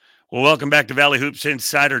Well, welcome back to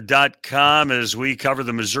ValleyHoopsInsider.com as we cover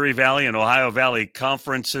the Missouri Valley and Ohio Valley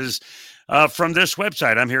conferences from this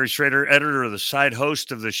website. I'm Harry Schrader, editor of the site,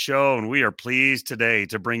 host of the show, and we are pleased today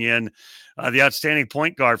to bring in the outstanding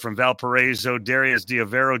point guard from Valparaiso, Darius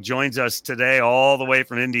DeAveiro, joins us today all the way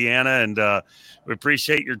from Indiana, and we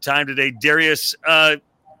appreciate your time today. Darius,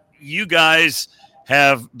 you guys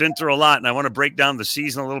have been through a lot, and I want to break down the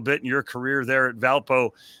season a little bit in your career there at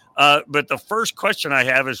Valpo. But the first question I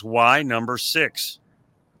have is why number 6?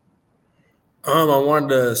 I wanted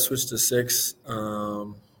to switch to 6.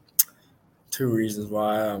 2 reasons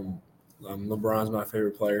why. LeBron's my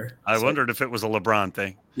favorite player. I wondered if it was a LeBron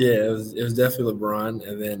thing. Yeah, it was definitely LeBron,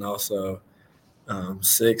 and then also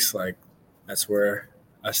 6. Like that's where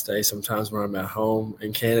I stay sometimes when I'm at home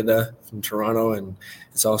in Canada from Toronto, and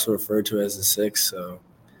it's also referred to as the 6. So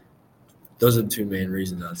those are the 2 main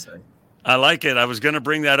reasons I'd say. I like it. I was going to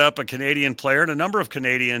bring that up, a Canadian player, and a number of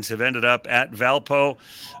Canadians have ended up at Valpo,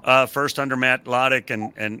 first under Matt Loddick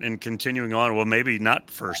and continuing on. Well, maybe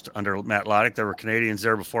not first under Matt Loddick. There were Canadians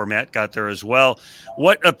there before Matt got there as well.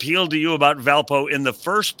 What appealed to you about Valpo in the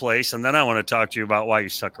first place? And then I want to talk to you about why you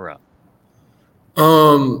stuck around.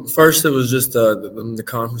 First, it was just the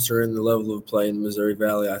conference we're in, the level of play in the Missouri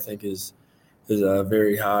Valley, I think is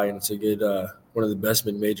very high, and it's a good one of the best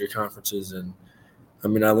mid-major conferences. And I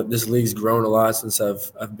mean, this league's grown a lot since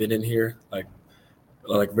I've been in here. Like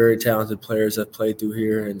very talented players have played through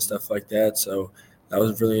here and stuff like that. So that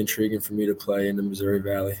was really intriguing for me to play in the Missouri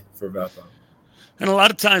Valley for Valpo. And a lot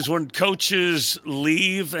of times when coaches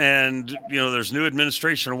leave and, there's new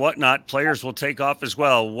administration or whatnot, players will take off as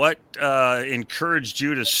well. What encouraged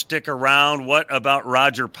you to stick around? What about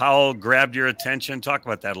Roger Powell grabbed your attention? Talk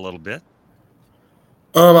about that a little bit.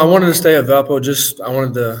 I wanted to stay at Valpo. I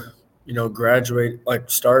wanted to graduate,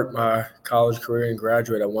 start my college career and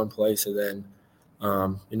graduate at one place. And then,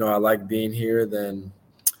 I like being here. Then,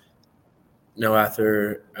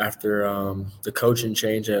 after the coaching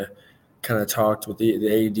change, I kind of talked with the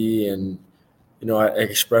AD and, I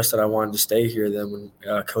expressed that I wanted to stay here. Then when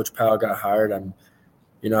Coach Powell got hired, I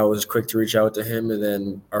was quick to reach out to him, and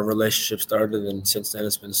then our relationship started. And since then,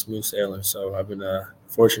 it's been smooth sailing. So I've been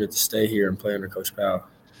fortunate to stay here and play under Coach Powell.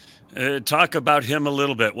 Talk about him a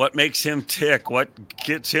little bit. What makes him tick? What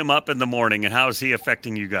gets him up in the morning, and how is he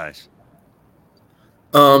affecting you guys?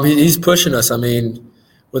 He's pushing us. I mean,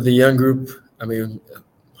 with the young group,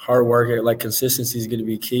 hard work, consistency is going to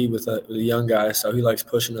be key with the young guys. So he likes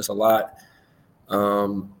pushing us a lot.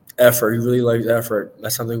 Effort, he really likes effort.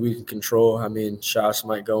 That's something we can control. I mean, shots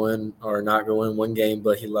might go in or not go in one game,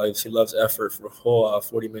 but he loves effort for whole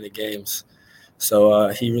 40-minute games. So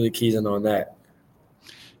he really keys in on that.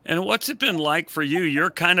 And what's it been like for you? You're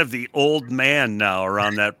kind of the old man now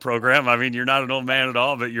around that program. I mean, you're not an old man at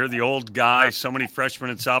all, but you're the old guy. So many freshmen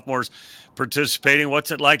and sophomores participating. What's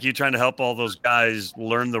it like you trying to help all those guys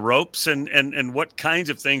learn the ropes? And what kinds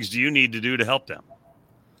of things do you need to do to help them?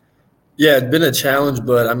 Yeah, it's been a challenge,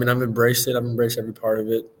 but, I've embraced it. I've embraced every part of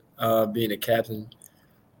it, being a captain.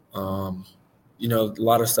 A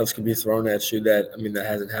lot of stuff can be thrown at you that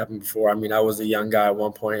hasn't happened before. I was a young guy at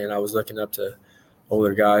one point, and I was looking up to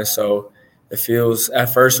older guys. So it feels,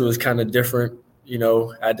 at first it was kind of different, I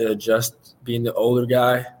had to adjust being the older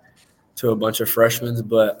guy to a bunch of freshmen,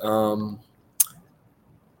 but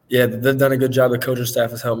they've done a good job. The coaching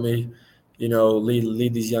staff has helped me,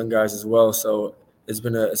 lead these young guys as well. So it's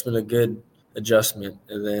been a good adjustment.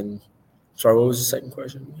 And then, sorry, what was the second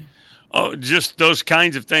question? Oh, just those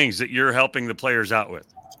kinds of things that you're helping the players out with.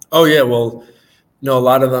 Oh yeah. Well, a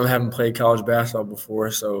lot of them haven't played college basketball before.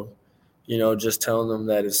 So, just telling them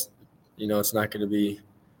that it's not going to be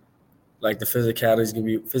like the physicality is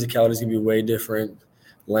going to be way different.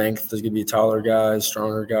 Length, there's going to be taller guys,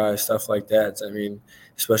 stronger guys, stuff like that.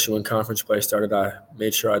 Especially when conference play started, I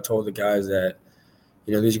made sure I told the guys that,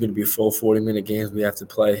 these are going to be full 40-minute games we have to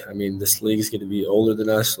play. This league is going to be older than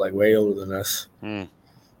us, like way older than us.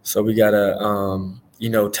 So we got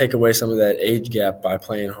to, take away some of that age gap by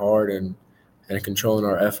playing hard and controlling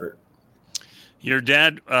our effort. Your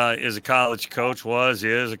dad is a college coach,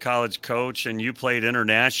 is a college coach, and you played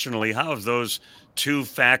internationally. How have those 2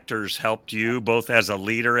 factors helped you, both as a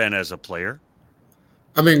leader and as a player?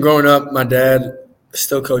 Growing up, my dad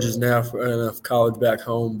still coaches now for college back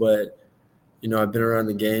home, but, I've been around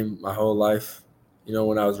the game my whole life.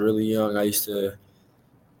 When I was really young,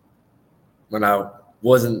 when I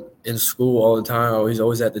wasn't in school all the time, I was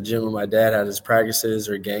always at the gym when my dad had his practices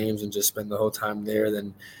or games and just spend the whole time there.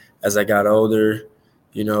 Then as I got older,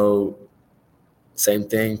 same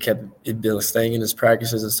thing, kept staying in his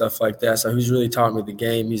practices and stuff like that. So he's really taught me the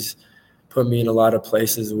game. He's put me in a lot of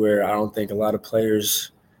places where I don't think a lot of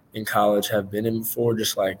players in college have been in before,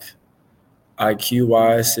 just like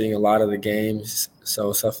IQ-wise, seeing a lot of the games,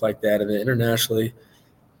 so stuff like that. And then internationally,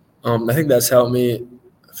 I think that's helped me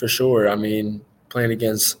for sure. I mean, playing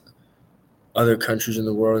against other countries in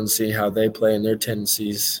the world and seeing how they play and their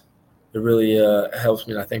tendencies, it really helps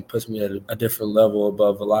me and I think puts me at a different level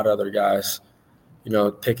above a lot of other guys,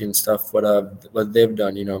 picking stuff what they've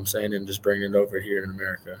done, you know what I'm saying, and just bringing it over here in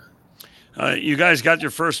America. You guys got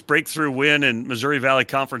your first breakthrough win in Missouri Valley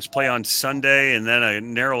Conference play on Sunday and then a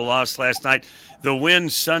narrow loss last night. The win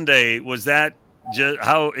Sunday, was that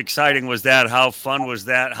how exciting was that? How fun was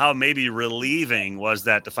that? How maybe relieving was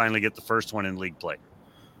that to finally get the first one in league play?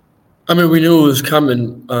 I mean, we knew it was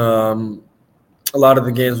coming. A lot of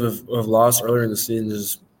the games we've lost earlier in the season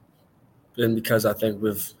has been because I think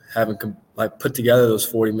we've haven't put together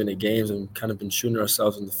those 40-minute games and kind of been shooting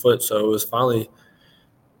ourselves in the foot. So it was finally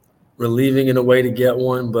relieving in a way to get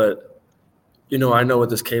one, but I know what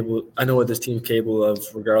this team's capable of,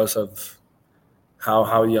 regardless of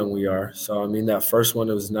how young we are. So I mean, that first one,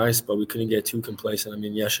 it was nice, but we couldn't get too complacent. I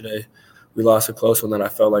mean, yesterday we lost a close one that I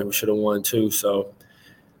felt like we should have won too. So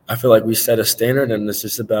I feel like we set a standard, and it's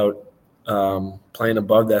just about playing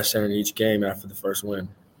above that standard each game after the first win.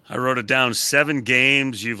 I wrote it down. 7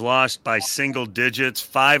 games you've lost by single digits,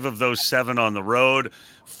 5 of those 7 on the road,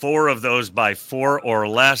 4 of those by 4 or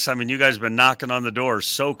less. I mean, you guys have been knocking on the door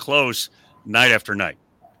so close night after night.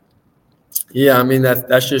 Yeah, I mean,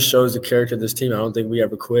 that just shows the character of this team. I don't think we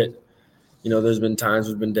ever quit. There's been times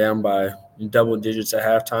we've been down by double digits at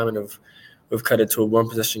halftime, and we've cut it to a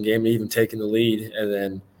one-possession game and even taken the lead, and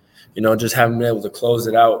then, just haven't been able to close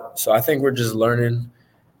it out. So I think we're just learning.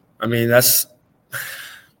 I mean, that's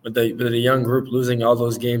with the young group losing all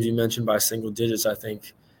those games you mentioned by single digits. I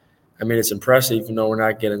mean, it's impressive, even though we're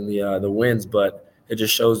not getting the wins, but it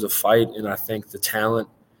just shows the fight and I think the talent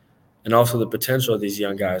and also the potential of these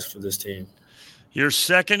young guys for this team. You're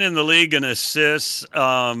second in the league in assists,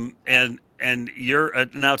 and you're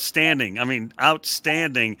an outstanding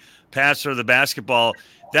passer of the basketball.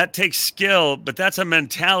 That takes skill, but that's a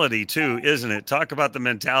mentality too, isn't it? Talk about the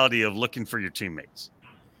mentality of looking for your teammates.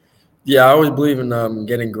 Yeah, I always believe in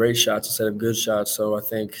getting great shots instead of good shots. So I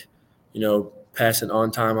think, passing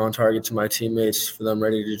on time, on target to my teammates for them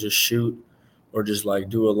ready to just shoot or just like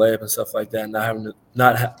do a layup and stuff like that. And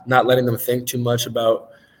not letting them think too much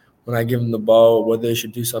about when I give them the ball, whether they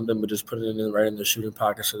should do something, but just putting it right in their shooting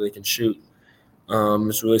pocket so they can shoot.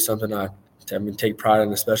 It's really something I take pride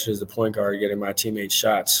in, especially as the point guard, getting my teammates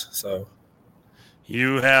shots. So.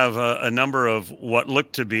 You have a number of what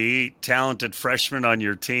look to be talented freshmen on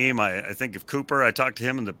your team. I think of Cooper. I talked to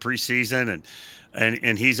him in the preseason,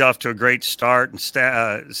 and he's off to a great start. And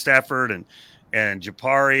Stafford and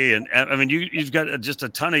Japari, and I mean, you've got just a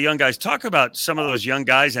ton of young guys. Talk about some of those young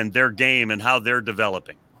guys and their game and how they're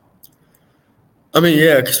developing. I mean,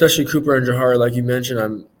 yeah, especially Cooper and Jahari, like you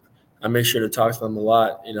mentioned. I make sure to talk to them a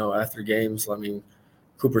lot. After games. I mean,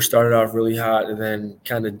 Cooper started off really hot and then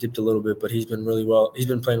kind of dipped a little bit, but he's been really well. He's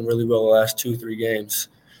been playing really well the last 2-3 games.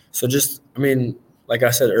 So just, I mean, like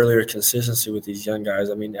I said earlier, consistency with these young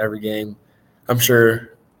guys. I mean, every game, I'm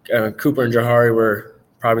sure Cooper and Jahari were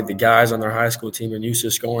probably the guys on their high school team and used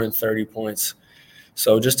to scoring 30 points.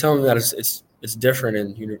 So just tell them that it's different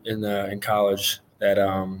in college, that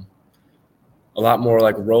a lot more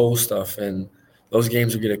like role stuff, and those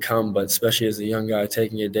games are going to come. But especially as a young guy,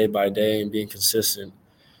 taking it day by day and being consistent.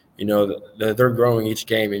 They're growing each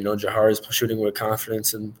game. Jahari's shooting with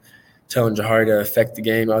confidence and telling Jahari to affect the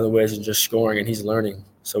game other ways than just scoring, and he's learning,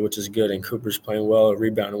 so which is good. And Cooper's playing well,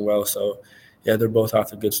 rebounding well. So, yeah, they're both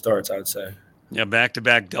off to good starts, I'd say. Yeah,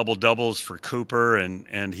 back-to-back double-doubles for Cooper,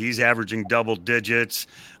 and he's averaging double digits.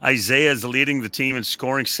 Isaiah's leading the team in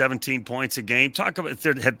scoring 17 points a game. Talk about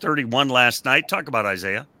had 31 last night. Talk about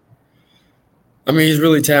Isaiah. I mean, he's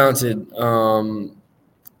really talented.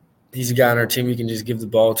 He's a guy on our team we can just give the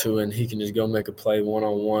ball to, and he can just go make a play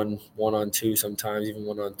one-on-one, one-on-two, sometimes even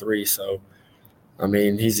one-on-three. So, I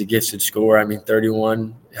mean, he's a gifted scorer. I mean, 30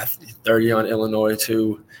 on Illinois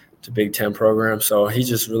too. It's a Big Ten program. So he's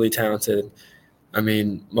just really talented. I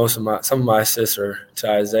mean, some of my assists are to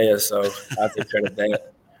Isaiah, so I have to credit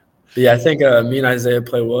that. But yeah, I think me and Isaiah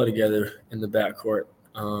play well together in the backcourt.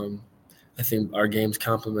 I think our games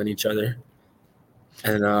complement each other.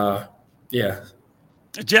 And, yeah.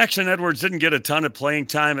 Jackson Edwards didn't get a ton of playing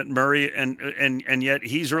time at Murray, and yet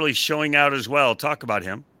he's really showing out as well. Talk about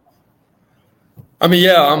him. I mean,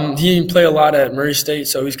 yeah, he didn't play a lot at Murray State,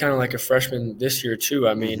 so he's kind of like a freshman this year too.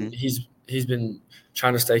 I mean, he's been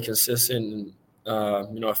trying to stay consistent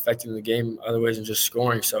and affecting the game other ways than just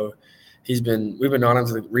scoring. So we've been on him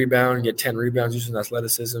to rebound, get 10 rebounds using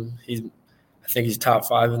athleticism. I think he's top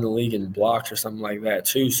 5 in the league in blocks or something like that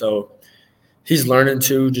too. So he's learning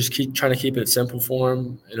to just keep trying to keep it simple for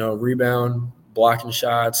him. Rebound, blocking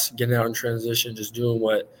shots, getting out in transition, just doing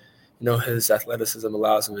what his athleticism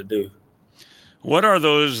allows him to do. What are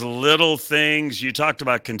those little things? You talked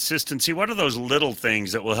about consistency. What are those little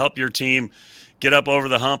things that will help your team get up over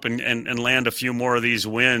the hump and land a few more of these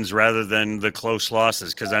wins rather than the close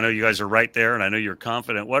losses? Because I know you guys are right there, and I know you're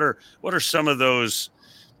confident. What are some of those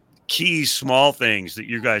key small things that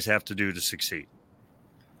you guys have to do to succeed?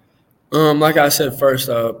 Like I said first,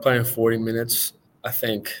 playing 40 minutes, I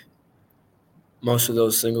think most of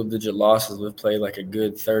those single-digit losses, we've played like a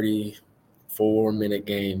good 34-minute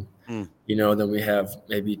game. Then we have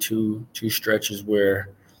maybe two stretches where,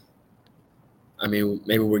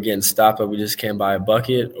 maybe we're getting stopped, but we just can't buy a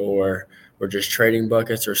bucket, or we're just trading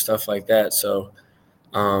buckets or stuff like that. So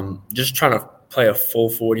just trying to play a full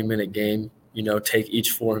 40-minute game, take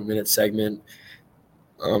each 4-minute segment.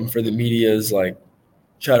 For the media is like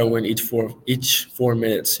try to win each 4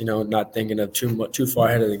 minutes, not thinking of too far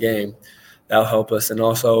ahead of the game. That'll help us. And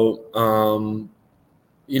also,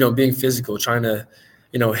 being physical, trying to,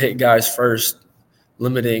 hit guys first,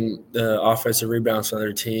 limiting the offensive rebounds on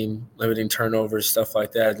their team, limiting turnovers, stuff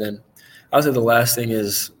like that. Then I would say the last thing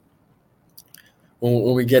is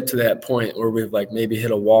when we get to that point where we've like maybe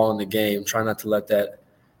hit a wall in the game, try not to let that,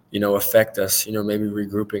 affect us, maybe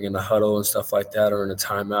regrouping in the huddle and stuff like that, or in a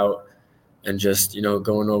timeout, and just,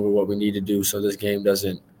 going over what we need to do so this game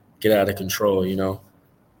doesn't get out of control,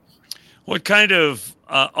 What kind of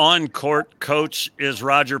on-court coach is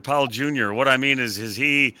Roger Powell Jr.? What I mean is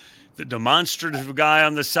he the demonstrative guy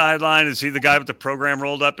on the sideline? Is he the guy with the program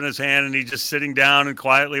rolled up in his hand and he's just sitting down and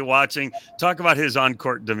quietly watching? Talk about his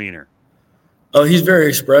on-court demeanor. Oh, he's very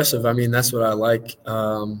expressive. That's what I like.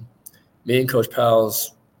 Me and Coach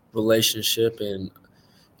Powell's relationship and,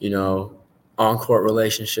 on-court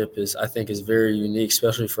relationship I think is very unique,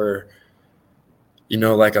 especially for,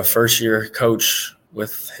 like a first-year coach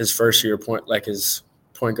with his first-year his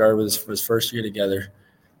point guard with his first year together.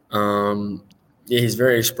 He's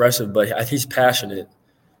very expressive, but he's passionate.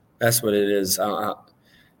 That's what it is.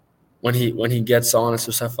 When he gets on and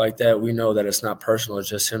stuff like that, we know that it's not personal. It's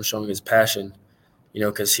just him showing his passion,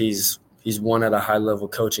 because he's won at a high level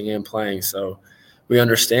coaching and playing. So we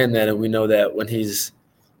understand that, and we know that when he's,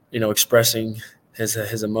 expressing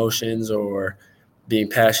his emotions or being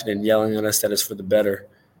passionate and yelling at us, that it's for the better.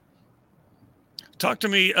 Talk to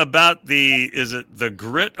me about is it the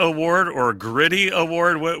Grit Award or Gritty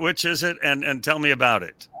Award? Which is it? And tell me about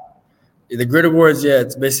it. The Grit Awards,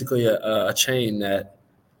 it's basically a chain that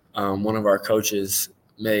one of our coaches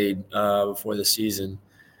made before the season,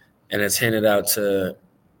 and it's handed out to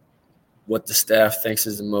what the staff thinks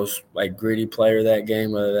is the most gritty player that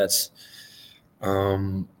game, whether that's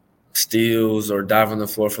steals or diving on the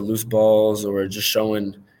floor for loose balls or just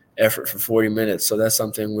showing effort for 40 minutes. So that's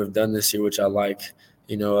something we've done this year, which I like.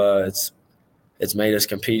 It's made us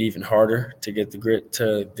compete even harder to get the grit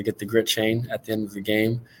chain at the end of the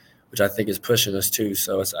game, which I think is pushing us too.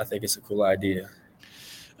 So I think it's a cool idea.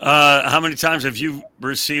 How many times have you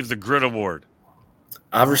received the Grit Award?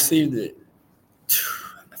 I've received it,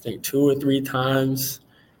 I think 2 or 3 times.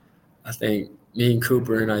 I think me and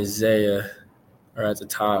Cooper and Isaiah are at the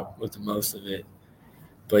top with the most of it.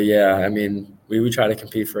 But yeah, we try to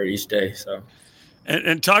compete for it each day. So.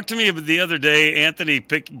 And talk to me about the other day, Anthony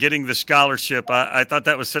getting the scholarship. I thought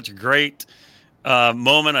that was such a great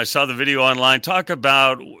moment. I saw the video online. Talk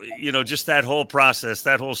about, just that whole process,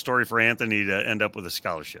 that whole story for Anthony to end up with a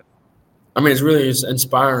scholarship. It's really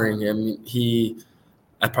inspiring. As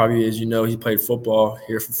you know, he played football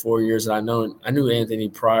here for 4 years. And I knew Anthony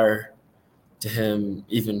prior to him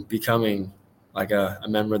even becoming a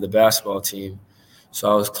member of the basketball team. So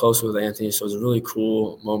I was close with Anthony. So it was a really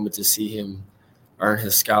cool moment to see him earn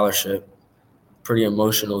his scholarship. Pretty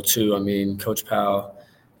emotional too. Coach Powell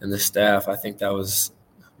and the staff, I think that was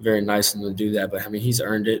very nice of him to do that. But he's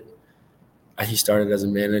earned it. He started as a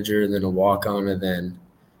manager, then a walk-on, and then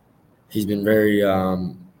he's been very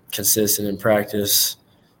consistent in practice.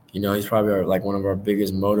 He's probably one of our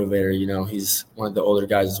biggest motivator. He's one of the older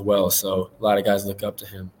guys as well, so a lot of guys look up to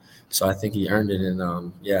him. So I think he earned it,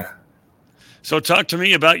 and yeah. So talk to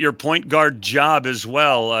me about your point guard job as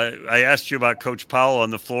well. I asked you about Coach Powell on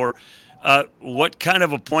the floor. What kind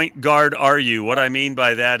of a point guard are you? What I mean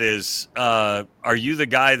by that is, are you the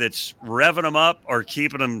guy that's revving them up or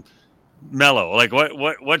keeping them mellow?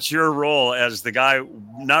 What's your role as the guy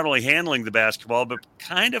not only handling the basketball, but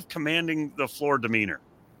kind of commanding the floor demeanor?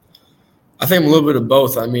 I think I'm a little bit of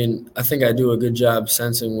both. I think I do a good job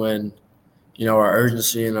sensing when, our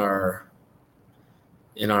urgency and our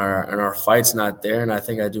and our fight's not there, and I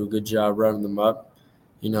think I do a good job revving them up.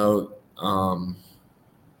 You know,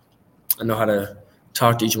 I know how to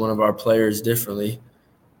talk to each one of our players differently,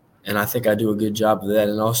 and I think I do a good job of that.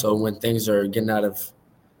 And also, when things are getting out of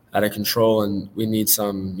control and we need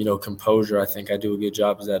some, composure, I think I do a good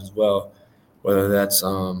job of that as well. Whether that's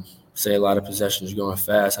say a lot of possessions going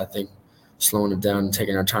fast, I think slowing it down and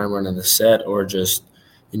taking our time running the set, or just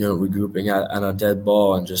regrouping on a dead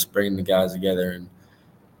ball and just bringing the guys together and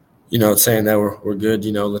saying that we're good.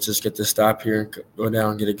 Let's just get this stop here and go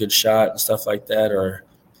down and get a good shot and stuff like that. Or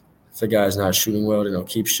if the guy's not shooting well,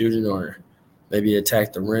 keep shooting, or maybe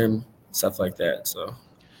attack the rim, stuff like that. So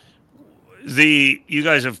you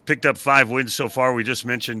guys have picked up 5 wins so far. We just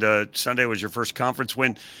mentioned Sunday was your first conference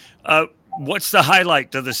win. What's the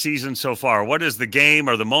highlight of the season so far? What is the game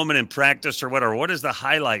or the moment in practice or whatever? What is the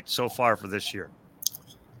highlight so far for this year?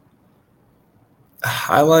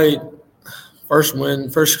 Highlight, first win,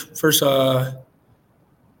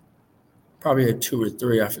 probably a 2 or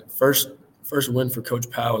 3. First win for Coach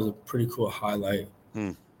Powell was a pretty cool highlight.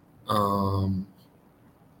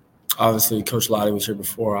 Obviously, Coach Lottie was here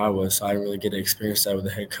before I was, so I didn't really get to experience that with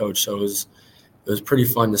the head coach. So it was pretty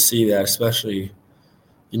fun to see that, especially,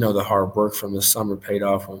 the hard work from the summer paid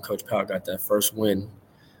off when Coach Powell got that first win.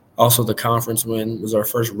 Also, the conference win was our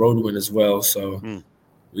first road win as well. So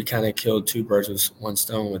we kind of killed 2 birds with 1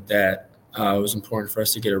 stone with that. It was important for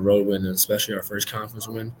us to get a road win, and especially our first conference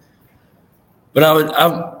win. But I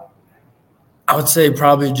would say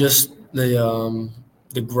probably just the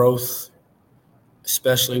growth,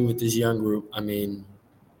 especially with this young group. I mean,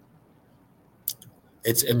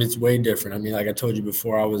 it's way different. I mean, like I told you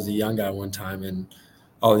before, I was the young guy one time and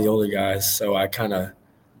all the older guys. So I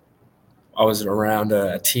was around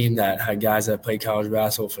a team that had guys that played college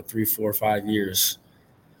basketball for 3, 4, 5 years.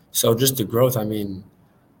 So just the growth. I mean,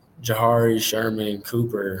 Jahari, Sherman,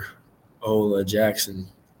 Cooper, Ola, Jackson,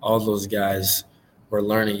 all those guys were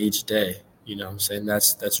learning each day. You know what I'm saying?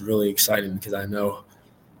 That's really exciting, because I know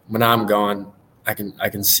when I'm gone, I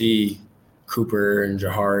can see Cooper and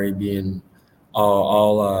Jahari being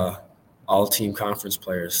all team conference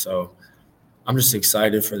players. So I'm just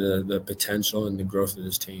excited for the potential and the growth of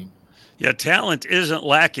this team. Yeah, talent isn't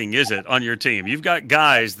lacking, is it, on your team? You've got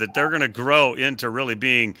guys that they're going to grow into really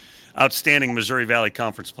being outstanding Missouri Valley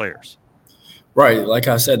Conference players. Right. Like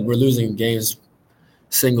I said, we're losing games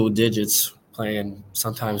single digits, playing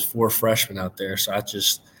sometimes 4 freshmen out there. So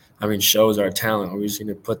shows our talent. We just need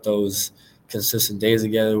to put those consistent days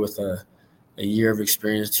together with a year of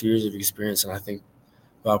experience, 2 years of experience, and I think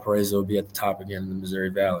Valparaiso will be at the top again in the Missouri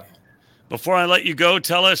Valley. Before I let you go,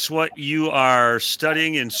 tell us what you are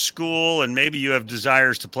studying in school, and maybe you have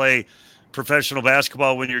desires to play professional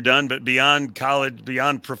basketball when you're done, but beyond college,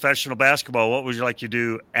 beyond professional basketball, what would you like to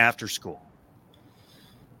do after school?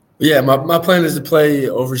 Yeah, my plan is to play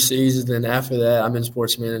overseas, and then after that, I'm in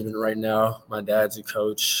sports management right now. My dad's a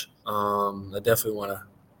coach. I definitely want to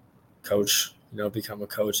coach, become a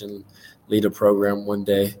coach and lead a program one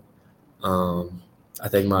day. I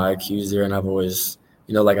think my IQ's there, and I've always,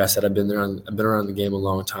 like I said, I've been around the game a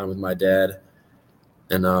long time with my dad,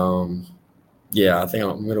 and I think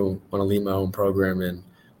I'm gonna want to lead my own program and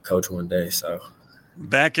coach one day. So,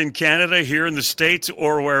 back in Canada, here in the States,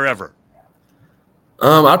 or wherever.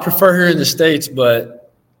 I prefer here in the States,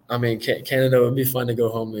 but I mean, Canada would be fun to go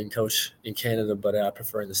home and coach in Canada, but I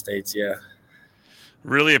prefer in the States. Yeah.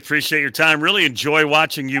 Really appreciate your time. Really enjoy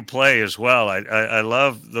watching you play as well. I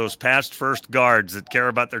love those past first guards that care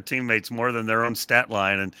about their teammates more than their own stat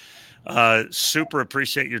line. And super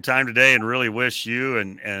appreciate your time today, and really wish you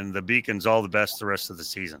and the Beacons all the best the rest of the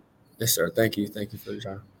season. Yes, sir. Thank you. Thank you for your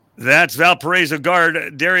time. That's Valparaiso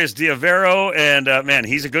guard Darius DeAveiro, and man,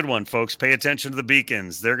 he's a good one, folks. Pay attention to the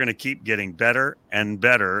Beacons. They're going to keep getting better and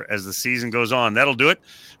better as the season goes on. That'll do it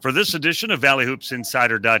for this edition of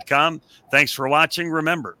ValleyHoopsInsider.com. Thanks for watching.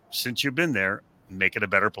 Remember, since you've been there, make it a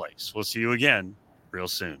better place. We'll see you again real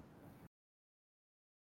soon.